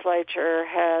legislature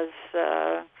has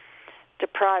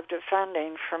deprived of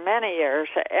funding for many years,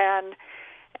 and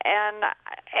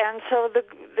so the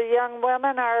young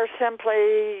women are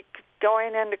simply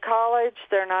going into college.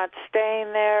 They're not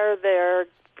staying there. They're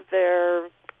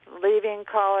leaving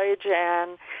college,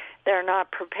 and they're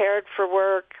not prepared for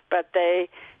work, but they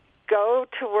go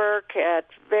to work at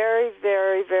very,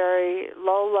 very, very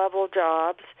low-level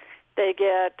jobs. They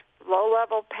get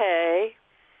low-level pay,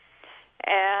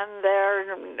 and they're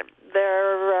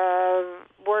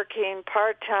working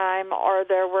part-time or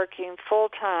they're working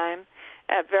full-time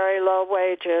at very low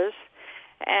wages,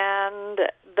 and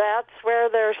that's where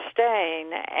they're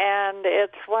staying. And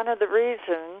it's one of the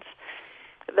reasons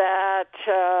that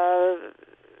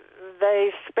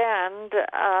they spend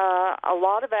a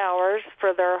lot of hours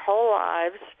for their whole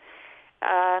lives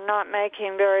not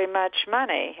making very much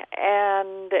money.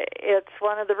 And it's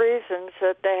one of the reasons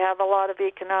that they have a lot of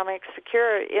economic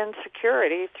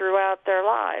insecurity throughout their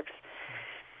lives.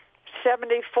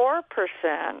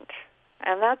 74%,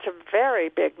 and that's a very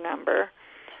big number,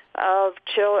 of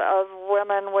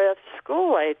women with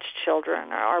school-age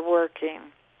children are working.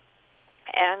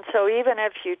 And so even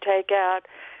if you take out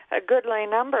a goodly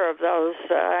number of those,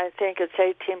 I think it's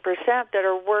 18% that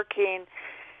are working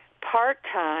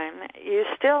part-time, you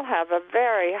still have a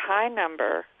very high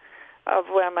number of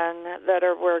women that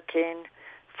are working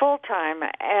full-time,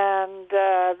 and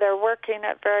they're working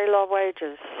at very low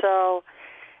wages. So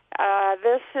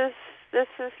this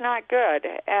is not good,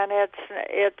 and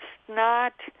it's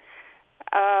not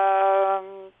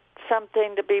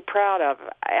something to be proud of.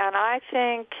 And I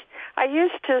think I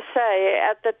used to say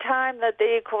at the time that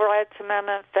the Equal Rights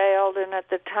Amendment failed, and at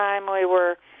the time we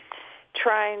were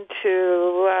trying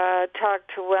to talk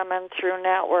to women through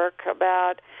network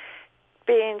about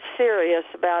being serious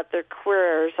about their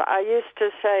careers, I used to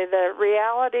say that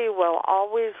reality will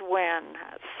always win.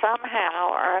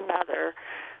 Somehow or another,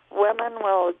 women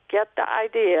will get the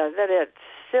idea that it's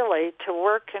silly to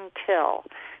work until.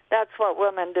 That's what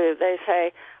women do. They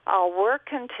say, I'll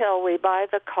work until we buy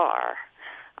the car.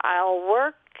 I'll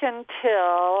work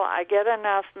until I get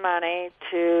enough money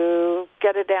to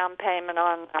get a down payment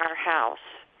on our house,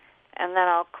 and then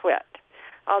I'll quit.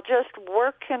 I'll just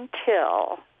work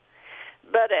until.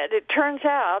 But it turns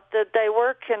out that they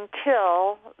work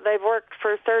until they've worked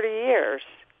for 30 years,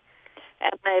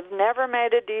 and they've never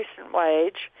made a decent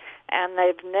wage, and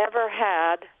they've never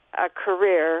had a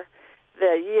career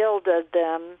that yielded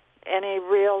them any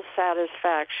real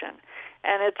satisfaction.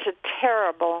 And it's a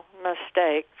terrible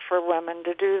mistake for women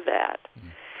to do that.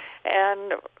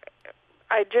 And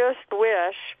I just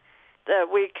wish that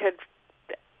we could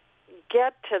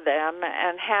get to them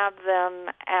and have them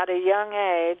at a young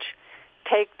age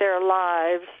take their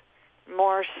lives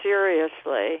more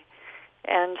seriously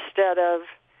instead of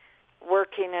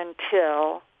working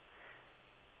until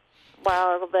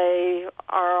while they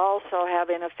are also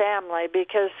having a family.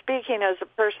 Because speaking as a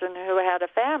person who had a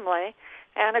family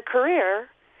and a career,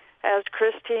 as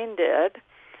Christine did,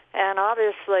 and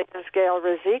obviously as Gail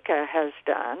Ruzicka has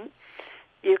done,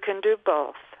 you can do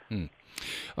both.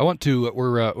 I want to,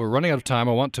 we're running out of time.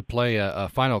 I want to play a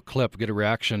final clip, get a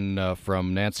reaction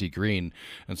from Nancy Green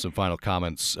and some final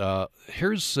comments.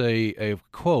 Here's a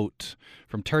quote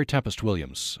from Terry Tempest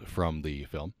Williams from the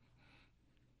film.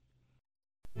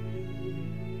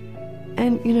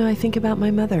 And, I think about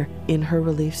my mother. In her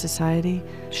Relief Society,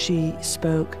 she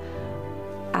spoke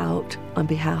out on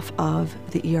behalf of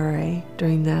the ERA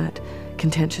during that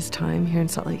contentious time here in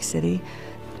Salt Lake City.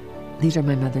 These are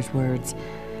my mother's words.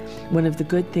 One of the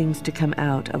good things to come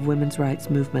out of women's rights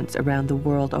movements around the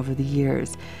world over the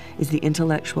years is the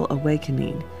intellectual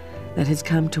awakening that has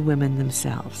come to women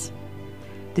themselves.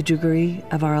 The degree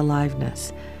of our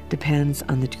aliveness depends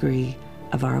on the degree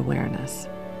of our awareness.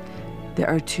 There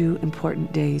are two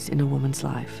important days in a woman's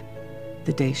life: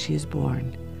 the day she is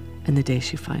born and the day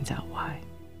she finds out why.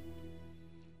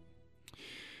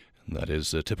 That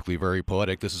is typically very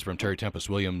poetic. This is from Terry Tempest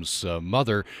Williams'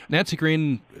 mother. Nancy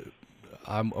Green,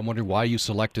 I'm wondering why you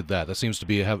selected that. That seems to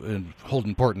be hold an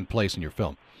important place in your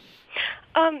film.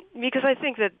 Because I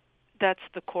think that's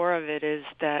the core of it, is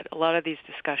that a lot of these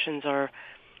discussions are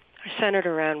centered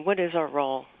around what is our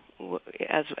role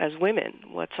as women.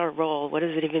 What's our role? What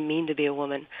does it even mean to be a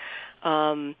woman?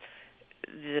 The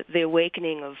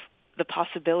awakening of the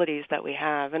possibilities that we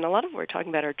have, and a lot of we're talking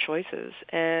about our choices,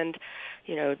 and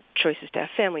choices to have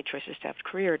family, choices to have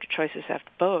career, choices to have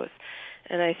both.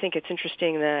 And I think it's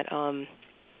interesting that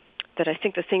I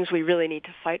think the things we really need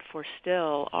to fight for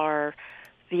still are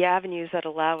the avenues that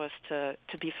allow us to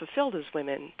be fulfilled as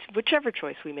women, whichever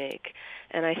choice we make.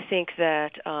 And I think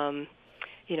that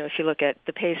if you look at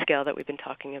the pay scale that we've been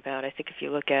talking about, I think if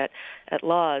you look at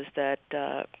laws that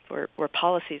or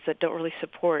policies that don't really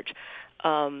support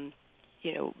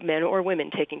men or women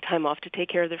taking time off to take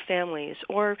care of their families,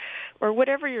 or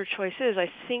whatever your choice is, I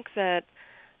think that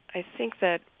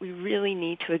we really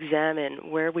need to examine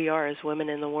where we are as women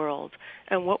in the world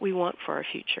and what we want for our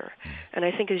future. And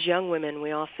I think as young women,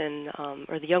 we often,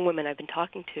 or the young women I've been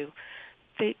talking to,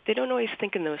 they don't always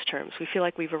think in those terms. We feel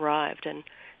like we've arrived, and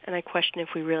I question if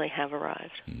we really have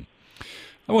arrived.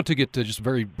 I want to get just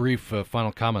very brief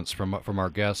final comments from our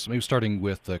guests, maybe starting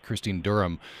with Christine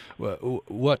Durham.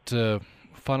 What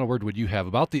final word would you have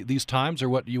about these times, or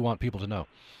what do you want people to know?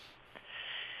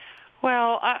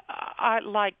 Well, I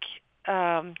like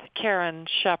Karen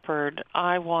Shepard,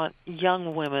 I want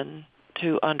young women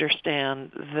to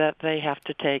understand that they have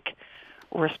to take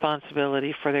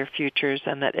responsibility for their futures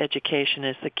and that education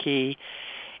is the key.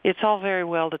 It's all very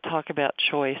well to talk about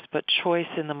choice, but choice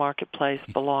in the marketplace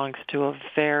belongs to a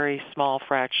very small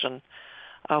fraction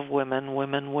of women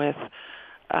with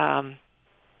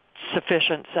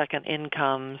sufficient second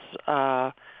incomes,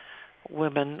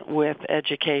 women with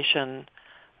education.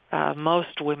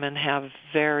 Most women have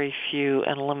very few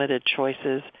and limited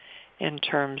choices in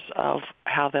terms of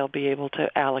how they'll be able to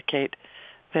allocate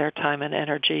their time and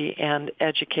energy, and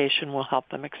education will help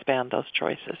them expand those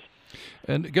choices.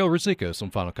 And Gail Ruzicka, some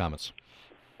final comments.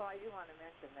 Well, I do want to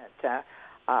mention that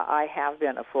I have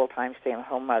been a full-time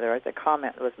stay-at-home mother. As a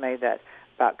comment was made that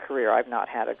about career, I've not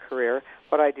had a career.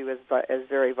 What I do is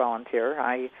very volunteer.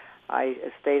 I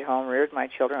stayed home, reared my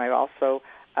children. I also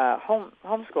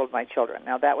homeschooled my children.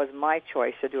 Now, that was my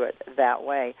choice to do it that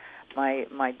way.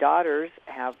 My daughters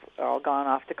have all gone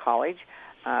off to college.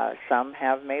 Some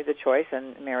have made the choice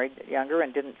and married younger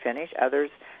and didn't finish. Others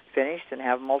finished and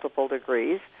have multiple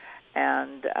degrees.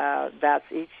 And that's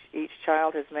each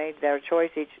child has made their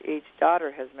choice. Each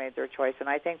daughter has made their choice. And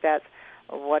I think that's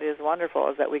what is wonderful,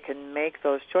 is that we can make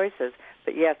those choices.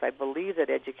 But yes, I believe that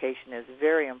education is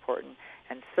very important,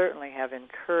 and certainly have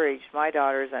encouraged my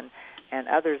daughters and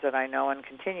others that I know and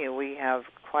continue. We have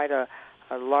quite a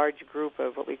large group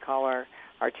of what we call our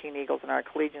teen eagles and our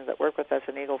collegians that work with us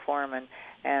in Eagle Forum,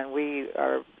 and we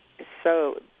are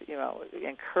so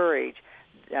encourage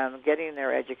getting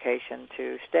their education,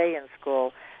 to stay in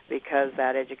school, because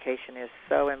that education is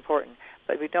so important.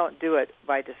 But we don't do it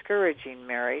by discouraging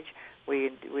marriage.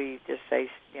 We just say,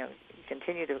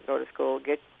 continue to go to school,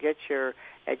 get your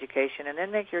education, and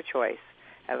then make your choice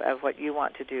of what you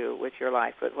want to do with your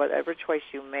life. But whatever choice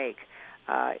you make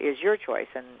is your choice,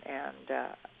 and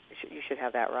you should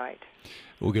have that right.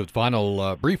 We'll give the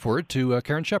final brief word to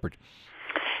Karen Shepard.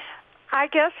 I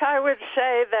guess I would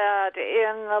say that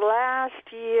in the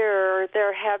last year,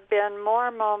 there have been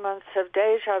more moments of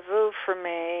deja vu for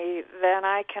me than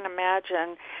I can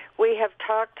imagine. We have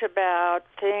talked about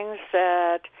things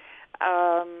that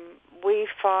we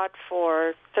fought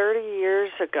for 30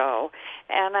 years ago,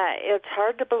 and it's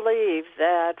hard to believe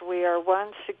that we are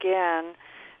once again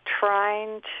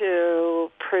trying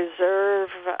to preserve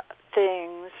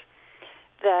things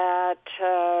that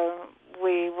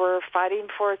we were fighting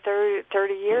for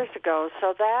 30 years ago.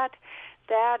 So that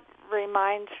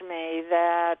reminds me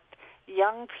that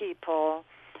young people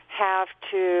have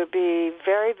to be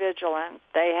very vigilant.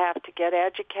 They have to get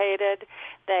educated.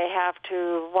 They have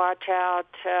to watch out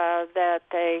that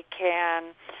they can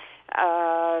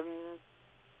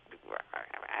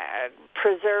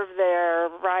preserve their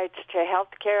rights to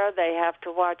health care. They have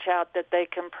to watch out that they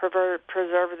can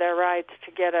preserve their rights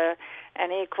to get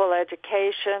an equal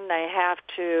education. They have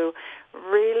to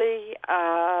really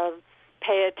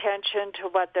pay attention to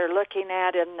what they're looking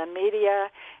at in the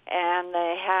media, and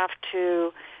they have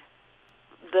to,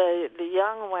 the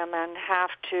young women have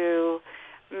to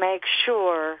make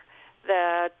sure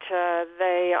that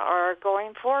they are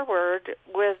going forward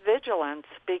with vigilance,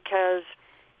 because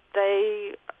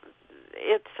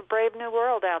it's a brave new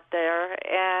world out there,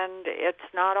 and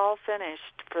it's not all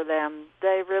finished for them.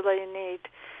 They really need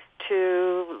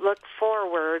to look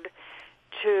forward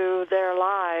to their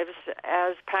lives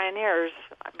as pioneers,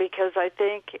 because I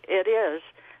think it is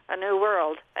a new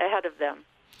world ahead of them.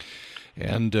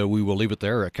 And we will leave it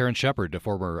there. Karen Shepard, a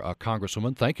former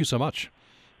Congresswoman, thank you so much.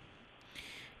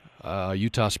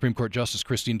 Utah Supreme Court Justice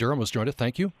Christine Durham has joined us.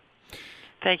 Thank you.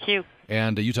 Thank you.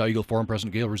 And Utah Eagle Forum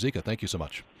President Gail Ruzicka, thank you so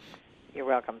much. You're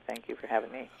welcome. Thank you for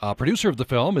having me. Producer of the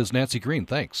film is Nancy Green.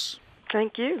 Thanks.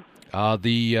 Thank you.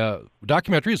 The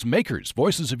documentary is Makers,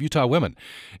 Voices of Utah Women.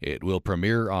 It will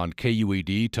premiere on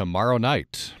KUED tomorrow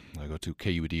night. Go to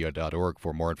KUED.org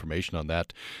for more information on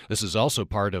that. This is also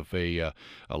part of a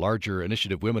larger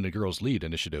initiative, Women and Girls Lead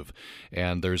initiative.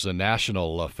 And there's a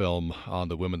national film on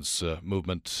the women's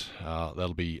movement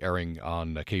that'll be airing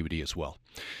on KUED as well.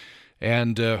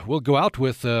 And we'll go out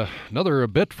with another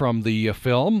bit from the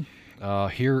film.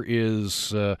 Here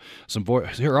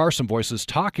are some voices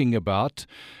talking about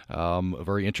a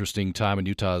very interesting time in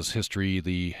Utah's history,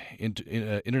 the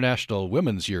International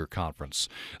Women's Year Conference.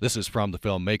 This is from the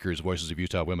film Makers, Voices of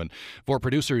Utah Women. For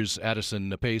producers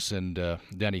Addison Pace and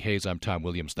Danny Hayes, I'm Tom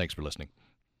Williams. Thanks for listening.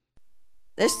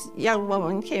 This young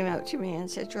woman came out to me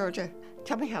and said, Georgia,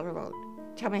 tell me how to vote.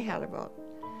 Tell me how to vote.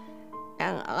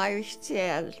 And I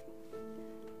said,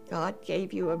 God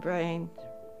gave you a brain.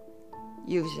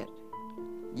 Use it.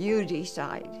 You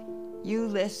decide. You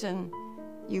listen.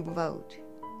 You vote.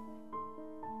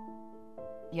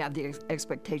 You have the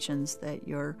expectations that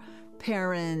your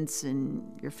parents and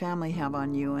your family have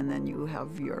on you, and then you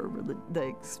have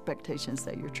the expectations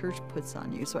that your church puts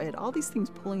on you. So I had all these things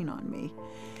pulling on me.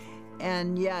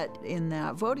 And yet, in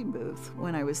that voting booth,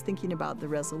 when I was thinking about the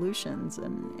resolutions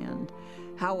and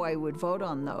how I would vote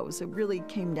on those, it really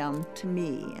came down to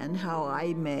me and how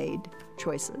I made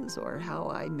choices or how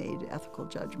I made ethical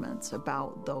judgments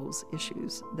about those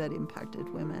issues that impacted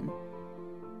women.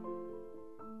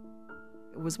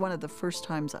 It was one of the first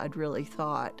times I'd really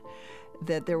thought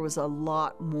that there was a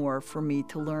lot more for me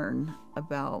to learn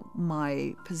about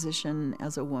my position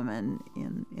as a woman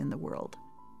in the world.